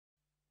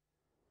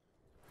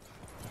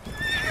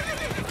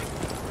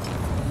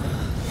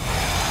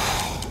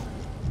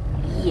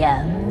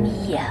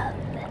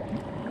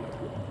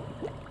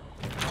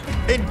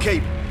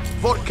Innkeep,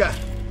 vodka.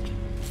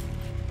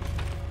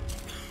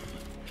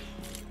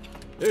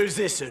 Who's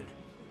this'n?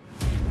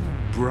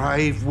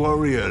 Brave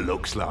warrior,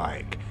 looks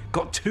like.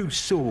 Got 2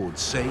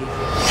 swords, see?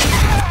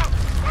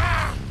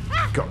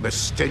 Got the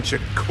stench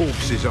of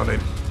corpses on him.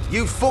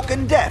 You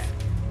fucking deaf?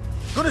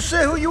 Gonna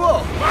say who you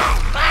are?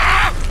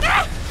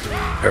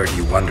 Heard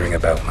you wondering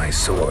about my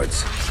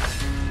swords.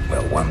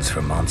 Well, one's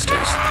for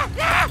monsters.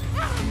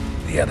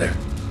 The other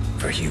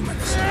for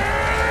humans.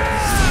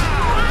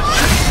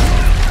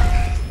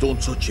 Don't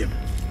touch him.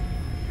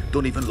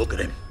 Don't even look at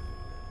him.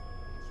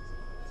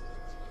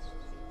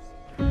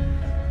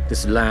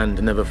 This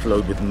land never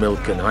flowed with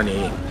milk and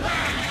honey.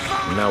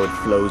 Now it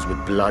flows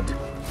with blood.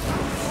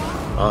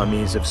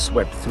 Armies have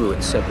swept through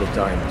it several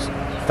times.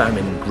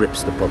 Famine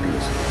grips the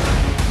populace.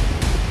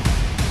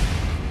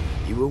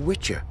 You a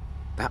witcher?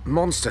 That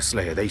monster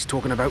slayer they's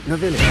talking about in the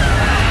village?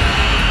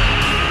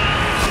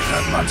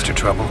 Got monster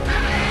trouble?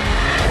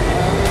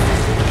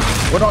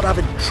 We're not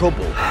having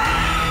trouble.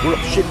 We're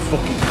up shit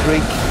fucking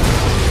creek.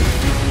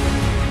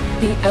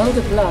 The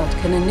Elder Blood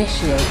can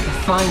initiate the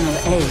final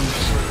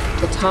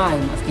age, the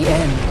time of the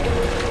end.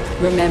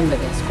 Remember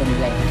this,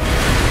 Gwynbleidd.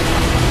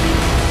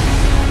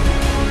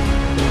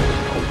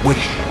 A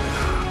wish.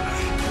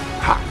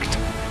 Pact.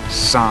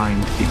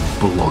 Signed in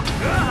blood.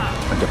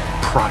 And a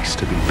price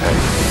to be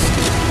paid.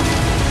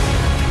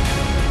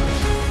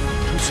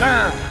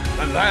 Toussaint,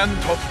 the land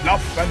of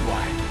love and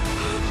wine.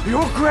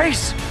 Your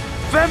Grace,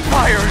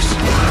 vampires!